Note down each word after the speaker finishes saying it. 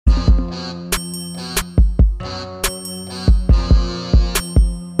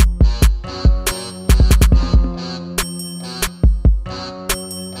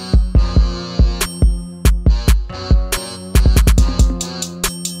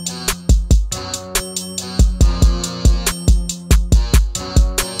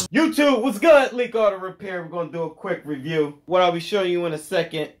YouTube, what's good? Leekautorepair. We're going to do a quick review. What I'll be showing you in a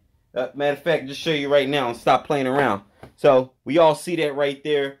second. Matter of fact, just show you right now and stop playing around. So, we all see that right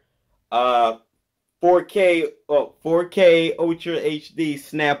there. 4K Ultra HD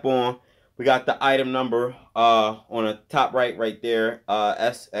Snap-on. We got the item number on the top right there.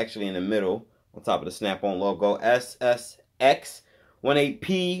 S actually in the middle on top of the Snap-on logo.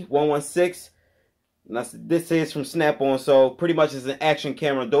 SSX18P116. This is from Snap-on, so pretty much it's an action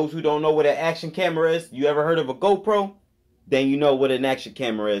camera. Those who don't know what an action camera is, you ever heard of a GoPro? Then you know what an action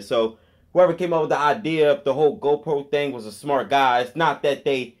camera is. So whoever came up with the idea of the whole GoPro thing was a smart guy. It's not that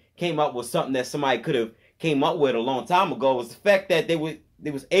they came up with something that somebody could have came up with a long time ago. It's the fact that they was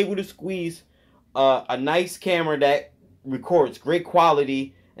able to squeeze a nice camera that records great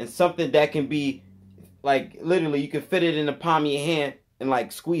quality and something that can be like literally you can fit it in the palm of your hand and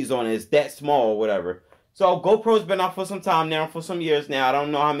like squeeze on it. It's that small or whatever. So GoPro's been out for some time now, for some years now. I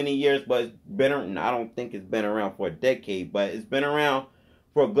don't know how many years, but it's been. I don't think it's been around for a decade, but it's been around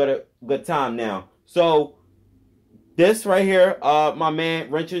for a good time now. So this right here, my man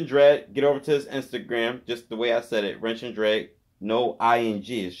Wrench and Dread. Get over to his Instagram, just the way I said it, Wrench and Dread. No ing,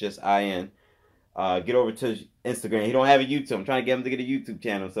 it's just in. Get over to his Instagram. He don't have a YouTube. I'm trying to get him to get a YouTube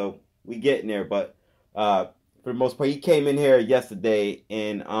channel, so we getting there. But for the most part, he came in here yesterday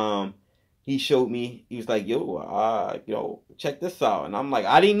and he showed me. He was like, "Yo, check this out." And I'm like,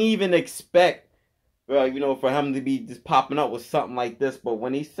 I didn't even expect, for him to be just popping up with something like this. But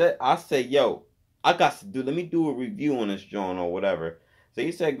when he said, I said, "Yo, let me do a review on this joint or whatever." So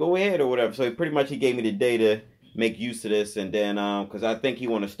he said, "Go ahead" or whatever. So he gave me the day to make use of this, and then because I think he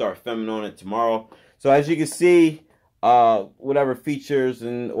want to start filming on it tomorrow. So as you can see, whatever features,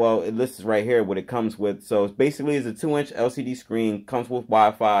 and well, it lists right here what it comes with. So it's basically is a 2-inch LCD screen, comes with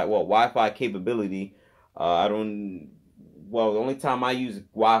Wi-Fi capability. The only time I use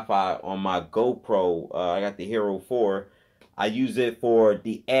Wi-Fi on my GoPro, I got the Hero 4. I use it for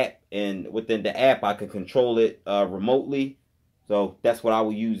the app, and within the app I can control it remotely. So that's what I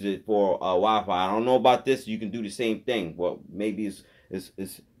will use it for, Wi-Fi. I don't know about this. You can do the same thing. Well, maybe it's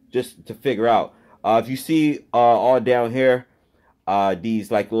just to figure out. If you see all down here,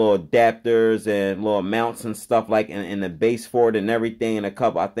 these like little adapters and little mounts and stuff like in the base for it and everything, and a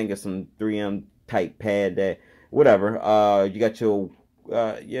couple, I think it's some 3M type pad that whatever. You got your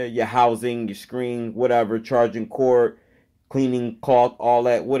housing, your screen, whatever, charging cord, cleaning cloth, all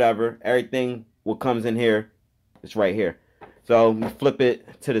that, whatever. Everything what comes in here, it's right here. So we flip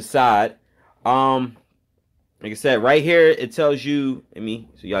it to the side. Like I said, right here it tells you,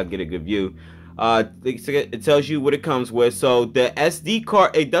 so y'all get a good view. It tells you what it comes with. So the SD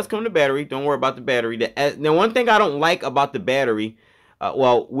card, it does come with a battery. Don't worry about the battery. Now, one thing I don't like about the battery,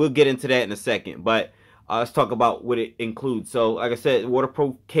 well, we'll get into that in a second, but let's talk about what it includes. So, like I said,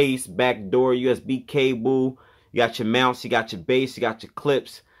 waterproof case, back door, USB cable. You got your mounts, you got your base, you got your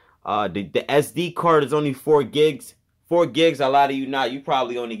clips. The SD card is only 4 gigs. 4 gigs, a lot of you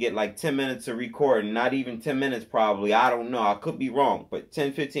probably only get like 10 minutes of recording. Not even 10 minutes probably. I don't know. I could be wrong. But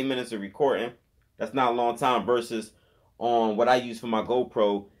 10, 15 minutes of recording, that's not a long time versus on what I use for my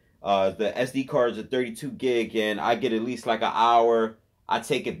GoPro. The SD cards are 32 gig and I get at least like an hour. I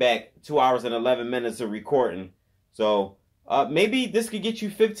take it back 2 hours and 11 minutes of recording. So maybe this could get you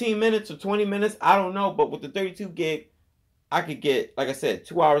 15 minutes or 20 minutes. I don't know. But with the 32 gig, I could get, like I said,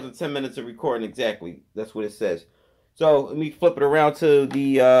 2 hours and 10 minutes of recording exactly. That's what it says. So let me flip it around to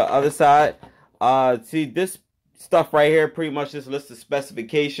the other side. See, this stuff right here pretty much just lists the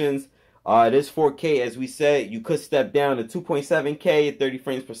specifications. It is 4K, as we said. You could step down to 2.7K at 30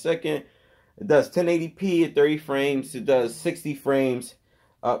 frames per second. It does 1080p at 30 frames. It does 60 frames.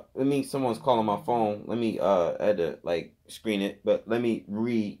 Someone's calling my phone. Let me add to screen it, but let me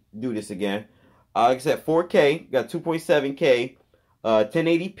redo this again. Like I said, 4K, got 2.7K.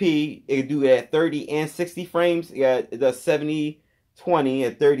 1080p, it can do it at 30 and 60 frames. It does 70-20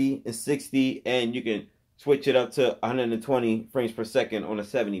 at 30 and 60, and you can switch it up to 120 frames per second on a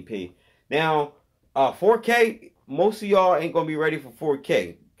 70p. Now, 4K, most of y'all ain't gonna be ready for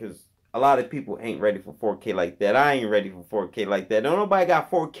 4K because a lot of people ain't ready for 4K like that. I ain't ready for 4K like that. Nobody got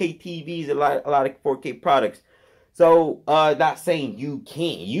 4K TVs, a lot of 4K products. So, not saying you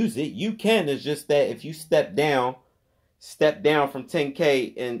can't use it. You can. It's just that if you step down from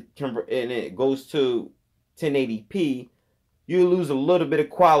 10K and it goes to 1080p, you lose a little bit of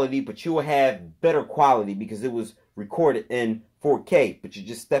quality, but you will have better quality because it was recorded in 4K, but you're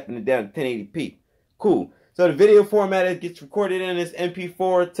just stepping it down to 1080p. Cool. So the video format it gets recorded in is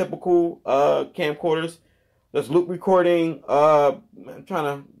MP4, typical camcorders. There's loop recording. I'm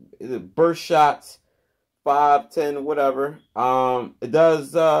trying to burst shots, 5, 10, whatever. It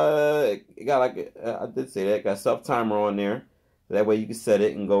does, it got like, I did say that, it got self timer on there. That way you can set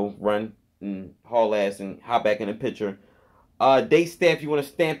it and go run and haul ass and hop back in the picture. Date stamp, you want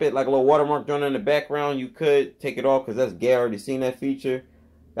to stamp it like a little watermark drawn in the background, you could take it off because that's Gay already seen that feature.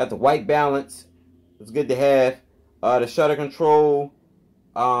 Got the white balance. It's good to have. The shutter control.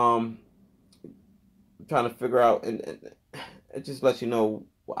 I'm trying to figure out, and it just lets you know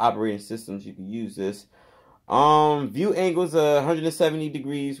what operating systems you can use this. View angles 170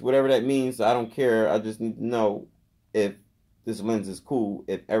 degrees, whatever that means. I don't care. I just need to know if this lens is cool,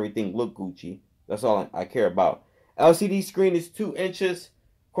 if everything look Gucci. That's all I care about. LCD screen is 2 inches.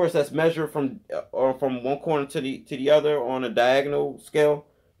 Of course, that's measured from one corner to the other on a diagonal scale,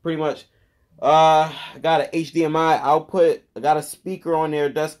 pretty much. I got an HDMI output. I got a speaker on there.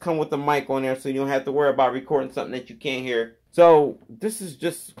 It does come with a mic on there, so you don't have to worry about recording something that you can't hear. So this is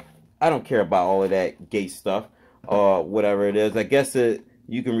just, I don't care about all of that gay stuff or whatever it is. I guess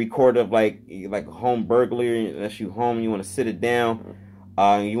you can record of like a home burglary, unless you home, you want to sit it down.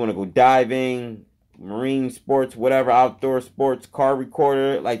 You want to go diving, marine sports, whatever, outdoor sports, car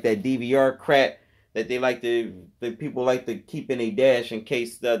recorder, like that DVR crap that people like to keep in a dash in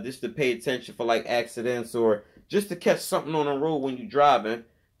case just to pay attention for like accidents or just to catch something on the road when you're driving.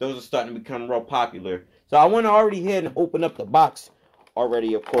 Those are starting to become real popular. So I went already ahead and open up the box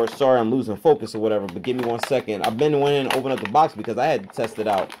already, of course. Sorry I'm losing focus or whatever, but give me 1 second. I've been went in and opened up the box because I had to test it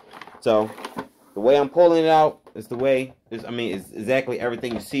out. So the way I'm pulling it out is the way, it's exactly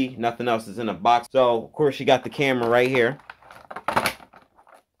everything you see. Nothing else is in the box. So of course you got the camera right here.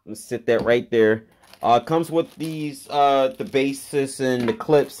 Let's sit that right there. It comes with these, the bases and the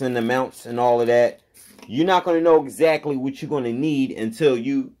clips and the mounts and all of that. You're not going to know exactly what you're going to need until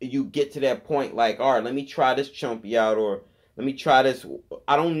you get to that point. Like, all right, let me try this chumpy out, or let me try this.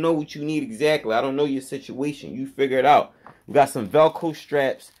 I don't know what you need exactly. I don't know your situation. You figure it out. We got some Velcro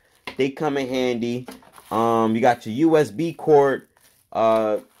straps. They come in handy. You got your USB cord.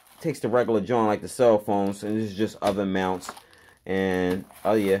 Takes the regular joint like the cell phones, and this is just other mounts. And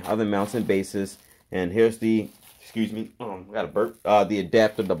oh yeah, other mounts and bases. And here's the, excuse me, I got a burp. The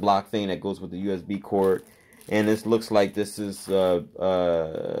adapter, the block thing that goes with the USB cord. And this looks like this is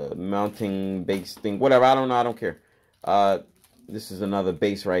mounting base thing, whatever. I don't know. I don't care. This is another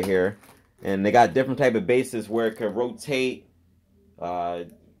base right here, and they got different type of bases where it can rotate.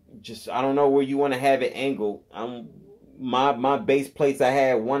 Just I don't know where you want to have it angled. My base plates, I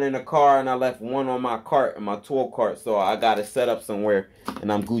had one in the car and I left one on my cart, in my tool cart, so I got it set up somewhere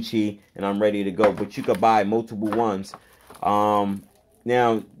and I'm Gucci and I'm ready to go. But you could buy multiple ones.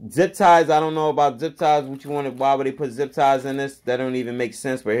 Now zip ties, I don't know about zip ties. What you want to, why would they put zip ties in this? That don't even make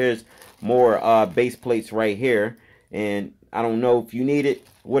sense. But here's more base plates right here, and I don't know if you need it,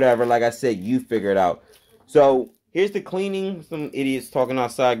 whatever. Like I said, you figure it out. So here's the cleaning. Some idiots talking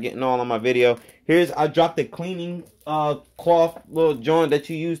outside, getting all on my video. I dropped the cleaning cloth, little joint that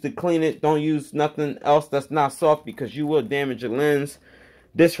you use to clean it. Don't use nothing else that's not soft because you will damage your lens.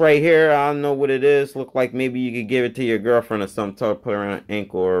 This right here, I don't know what it is. Look like maybe you could give it to your girlfriend or something. Tell her to put her on an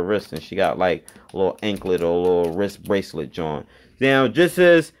ankle or a wrist, and she got like a little anklet or a little wrist bracelet joint. Now, this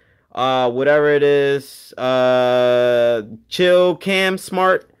is whatever it is, Chill Cam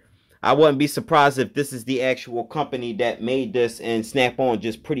Smart. I wouldn't be surprised if this is the actual company that made this, and Snap-on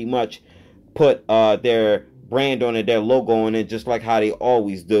just pretty much put their brand on it, their logo on it, just like how they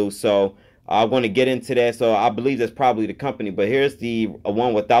always do. So I want to get into that. So I believe that's probably the company, but here's the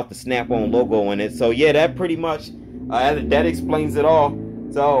one without the Snap-on logo on it. So yeah, that pretty much that explains it all.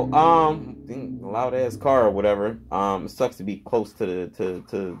 So loud ass car or whatever. It sucks to be close to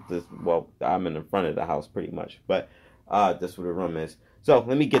this. Well, I'm in the front of the house pretty much, but that's where the room is. So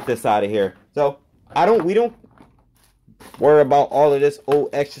let me get this out of here. So we don't worry about all of this old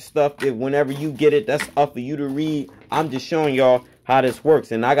extra stuff. If whenever you get it, that's up for you to read. I'm just showing y'all how this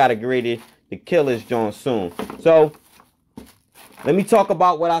works, and I gotta get ready to kill this joint soon. So let me talk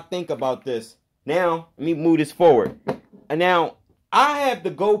about what I think about this. Now let me move this forward. And now I have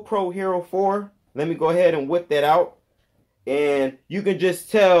the GoPro Hero 4. Let me go ahead and whip that out, and you can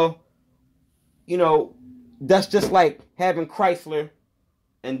just tell, you know, that's just like having Chrysler,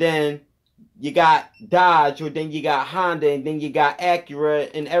 and then you got Dodge, or then you got Honda, and then you got Acura,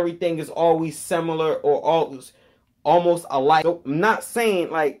 and everything is always similar or almost alike. So I'm not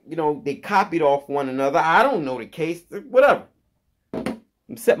saying like, you know, they copied off one another. I don't know the case. Whatever.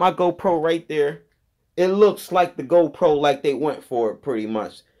 Set my GoPro right there. It looks like the GoPro, like they went for it pretty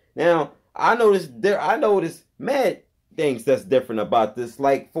much. Now I noticed mad things that's different about this.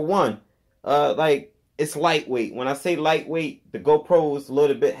 Like for one, like it's lightweight. When I say lightweight, the GoPro is a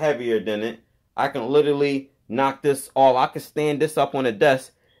little bit heavier than it. I can literally knock this off. I can stand this up on the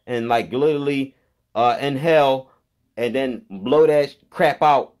desk and like literally inhale and then blow that crap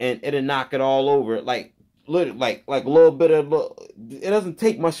out, and it'll knock it all over. Like literally, like a little bit of, it doesn't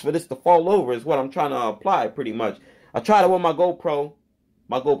take much for this to fall over is what I'm trying to apply pretty much. I tried it with my GoPro.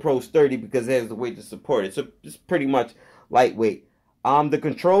 My GoPro's sturdy because it has the weight to support it. So it's pretty much lightweight. The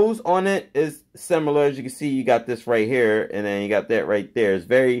controls on it is similar. As you can see, you got this right here, and then you got that right there. It's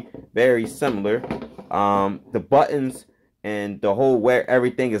very, very similar. The buttons and the whole where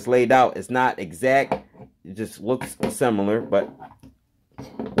everything is laid out is not exact. It just looks similar, but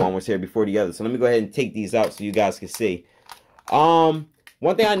one was here before the other. So let me go ahead and take these out so you guys can see. One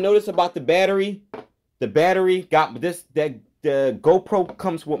thing I noticed about the battery got this, that the GoPro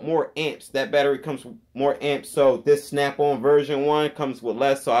comes with more amps. That battery comes with more amps. So this Snap-on version 1 comes with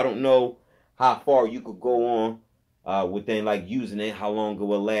less. So I don't know how far you could go on within like using it, how long it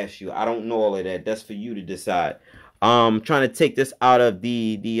will last you. I don't know all of that. That's for you to decide. Trying to take this out of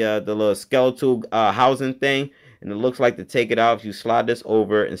the little skeletal housing thing, and it looks like to take it out, if you slide this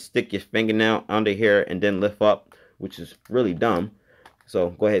over and stick your fingernail under here and then lift up, which is really dumb. So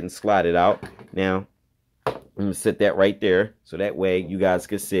go ahead and slide it out. Now I'm gonna set that right there so that way you guys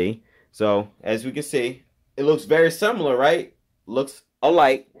can see. So as we can see, it looks very similar, right? Looks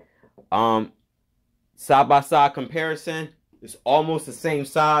alike. Side by side comparison, it's almost the same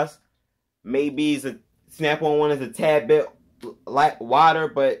size. Maybe the Snap-on one is a tad bit wider,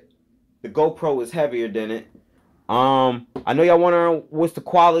 but the GoPro is heavier than it. I know y'all wondering what's the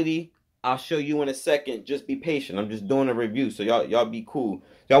quality. I'll show you in a second. Just be patient. I'm just doing a review, so y'all be cool.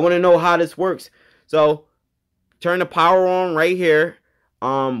 Y'all want to know how this works. So turn the power on right here.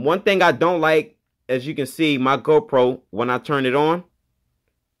 One thing I don't like, as you can see, my GoPro, when I turn it on,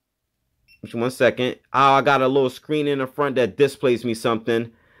 just 1 second, I got a little screen in the front that displays me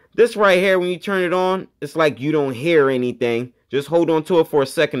something. This right here, when you turn it on, it's like you don't hear anything. Just hold on to it for a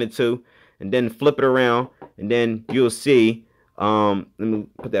second or two, and then flip it around, and then you'll see, let me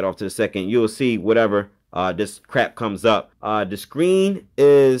put that off to the second, you'll see whatever this crap comes up. The screen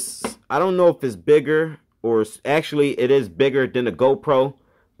is, I don't know if it's bigger, or actually it is bigger than the GoPro,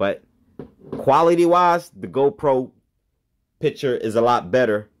 but quality wise the GoPro picture is a lot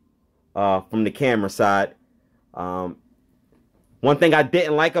better from the camera side. One thing I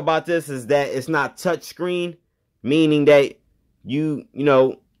didn't like about this is that it's not touch screen, meaning that you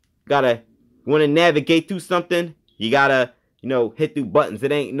want to navigate through something, you gotta hit through buttons.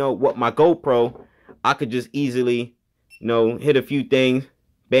 It ain't what my GoPro, I could just easily hit a few things,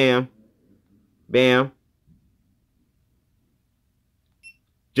 bam, bam,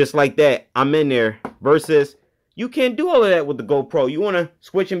 just like that, I'm in there. Versus you can't do all of that with the GoPro. You want to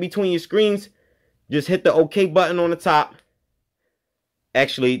switch in between your screens, just hit the OK button on the top.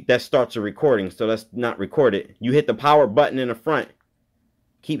 Actually, that starts a recording, so that's not recorded. You hit the power button in the front,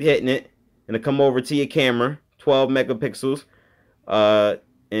 keep hitting it, and it'll come over to your camera, 12 megapixels,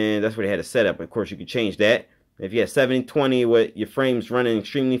 and that's where they had it set up. Of course, you can change that. If you have 720 with your frames running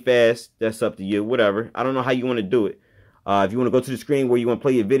extremely fast, that's up to you, whatever. I don't know how you want to do it. If you want to go to the screen where you want to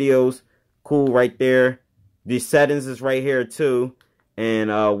play your videos, cool, right there. The settings is right here too, and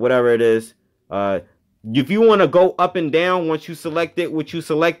whatever it is. If you want to go up and down, once you select it,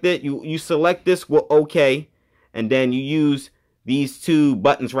 you select this with OK, and then you use these two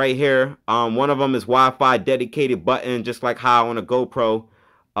buttons right here. One of them is Wi-Fi dedicated button, just like how on a GoPro.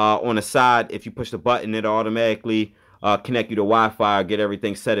 On the side, if you push the button, it'll automatically connect you to Wi-Fi, get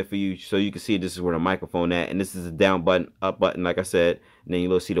everything set it for you, so you can see this is where the microphone at, and this is a down button, up button, like I said, and then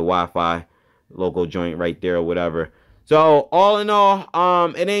you'll see the Wi-Fi logo joint right there or whatever. So all in all,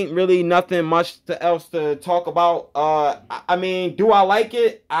 it ain't really nothing much else to talk about. I mean, do I like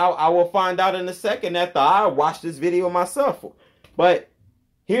it? I will find out in a second after I watch this video myself. But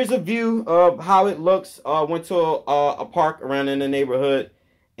here's a view of how it looks. Went to a park around in the neighborhood,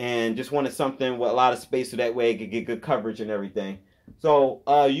 and just wanted something with a lot of space so that way it could get good coverage and everything. So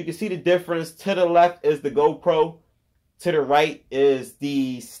you can see the difference. To the left is the GoPro. To the right is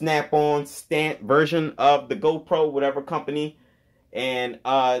the Snap-on stamp version of the GoPro, whatever company. And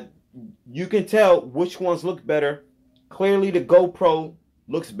you can tell which ones look better. Clearly the GoPro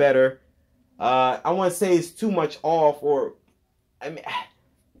looks better. I want to say it's too much off, or I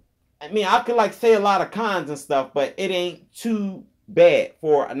mean I could like say a lot of cons and stuff, but it ain't too bad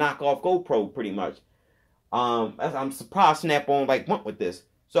for a knockoff GoPro pretty much. I'm surprised Snap-on like went with this.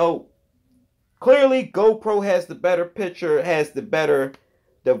 So clearly GoPro has the better picture, has the better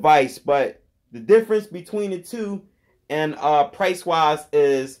device, but the difference between the two and price wise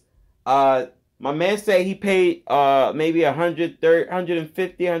is My man said he paid maybe $150,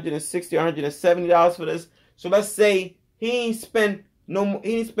 $160, $170 for this. So let's say he ain't spend no more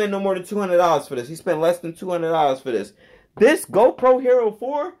than $200 for this. He spent less than $200 for this. This GoPro Hero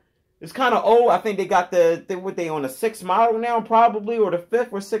 4 is kind of old. I think they got what they on the 6th model now, probably, or the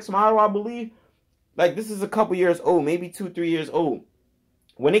 5th or 6th model, I believe. Like, this is a couple years old, maybe 2-3 years old.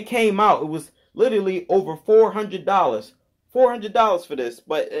 When it came out, it was literally over $400. $400 for this,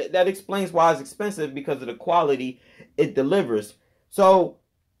 but that explains why it's expensive, because of the quality it delivers. So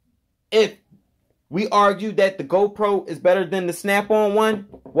if we argue that the GoPro is better than the Snap-on one,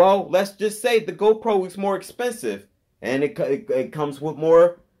 well, let's just say the GoPro is more expensive, and it comes with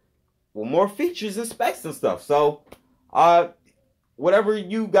more features and specs and stuff. So whatever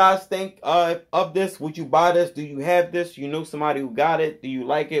you guys think of this, would you buy this? Do you have this? You know somebody who got it? Do you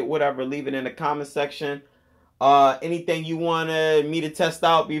like it? Whatever, leave it in the comment section. Anything you wanted me to test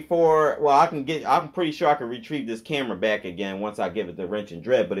out before, well, I'm pretty sure I can retrieve this camera back again once I give it the wrench and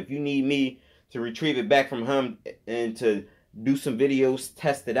dread. But if you need me to retrieve it back from him and to do some videos,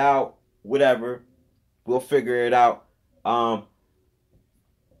 test it out, whatever, we'll figure it out.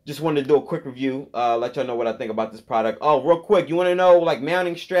 Just wanted to do a quick review, let y'all know what I think about this product. Oh, real quick, you want to know, like,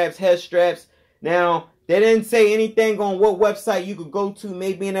 mounting straps, head straps? Now, they didn't say anything on what website you could go to.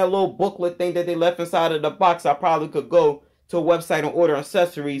 Maybe in that little booklet thing that they left inside of the box, I probably could go to a website and order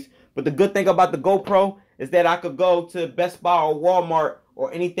accessories. But the good thing about the GoPro is that I could go to Best Buy or Walmart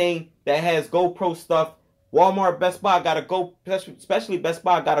or anything that has GoPro stuff. Walmart, Best Buy got a especially Best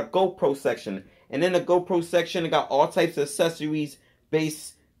Buy got a GoPro section. And in the GoPro section, it got all types of accessories,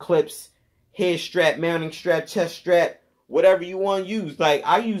 base clips, head strap, mounting strap, chest strap, whatever you want to use. Like,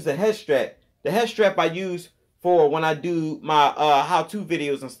 I use a head strap. The head strap I use for when I do my how-to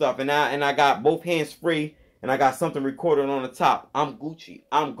videos and stuff, and I got both hands free, and I got something recorded on the top. I'm Gucci.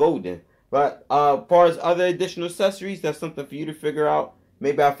 I'm golden. But as far as other additional accessories, that's something for you to figure out.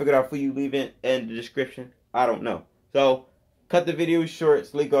 Maybe I'll figure it out for you. Leave it in the description. I don't know. So, cut the video short.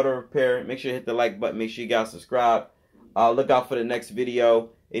 It's Leekautorepair. Make sure you hit the like button. Make sure you guys subscribe. Look out for the next video.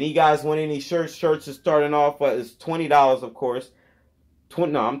 And you guys want any shirts? Shirts is starting off, it's $20, of course.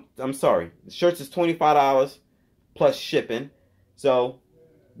 No, I'm sorry. The shirts is $25 plus shipping. So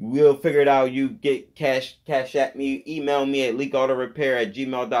we'll figure it out. You get cash at me. Email me at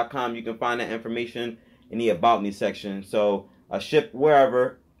leekautorepair@gmail.com. You can find that information in the About Me section. So I ship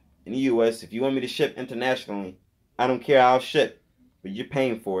wherever in the U.S. If you want me to ship internationally, I don't care. I'll ship, but you're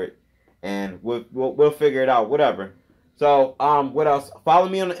paying for it, and we'll figure it out. Whatever. So, what else? Follow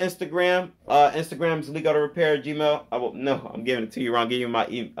me on the Instagram. Instagram is Leekautorepair, Gmail. No, I'm giving it to you wrong. I'm giving you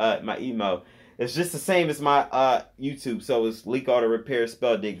my email. It's just the same as my YouTube. So, it's Leekautorepair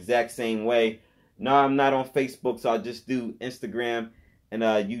spelled the exact same way. No, I'm not on Facebook, so I just do Instagram and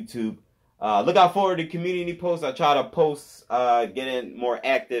YouTube. Look out for the community posts. I try to post, getting more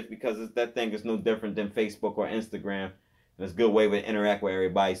active, because that thing is no different than Facebook or Instagram. And it's a good way to interact with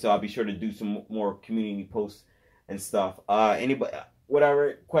everybody. So, I'll be sure to do some more community posts and stuff. Anybody,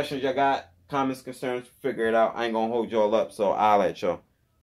 whatever questions y'all got, comments, concerns, figure it out. I ain't gonna hold y'all up, so I'll let y'all.